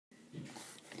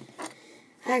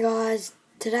Hi guys,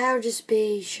 today I'll just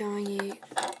be showing you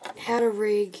how to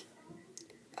rig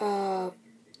a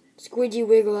squidgy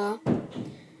wiggler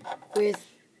with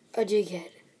a jig head.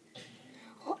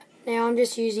 Now I'm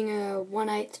just using a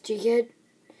 1/8 jig head.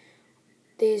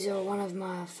 These are one of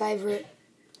my favourite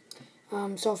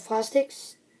soft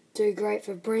plastics. Do great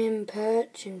for brim,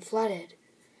 perch and flathead.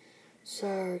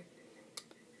 So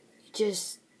you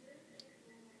just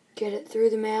get it through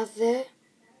the mouth there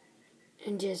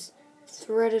and just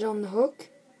thread it on the hook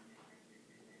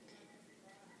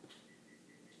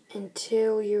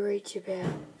until you reach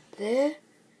about there.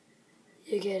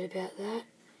 You get about that,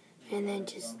 and then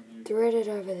just thread it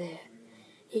over there.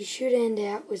 You should end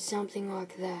out with something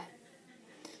like that.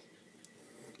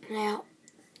 Now,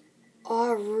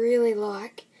 I really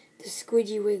like the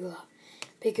Squidgy Wiggler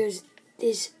because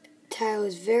this tail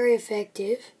is very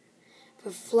effective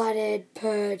for flathead,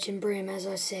 perch and brim, as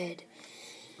I said.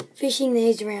 Fishing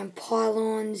these around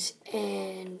pylons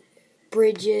and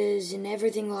bridges and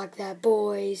everything like that,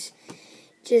 buoys,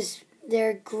 they're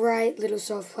a great little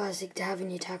soft plastic to have in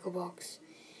your tackle box.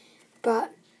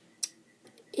 But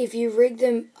if you rig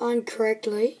them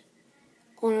incorrectly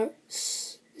on a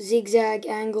zigzag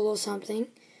angle or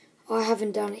something, I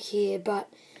haven't done it here, but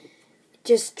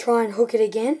just try and hook it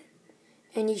again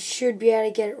and you should be able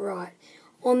to get it right.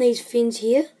 On these fins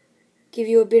here, give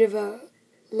you a bit of a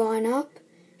line up.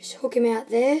 Just hook them out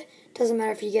there. Doesn't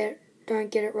matter if you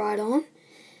don't get it right on.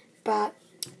 But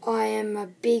I am a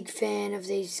big fan of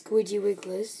these squidgy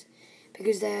wigglers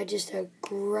because they are just a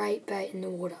great bait in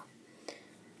the water.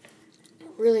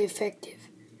 Really effective.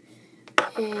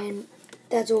 And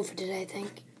that's all for today,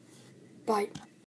 Bye.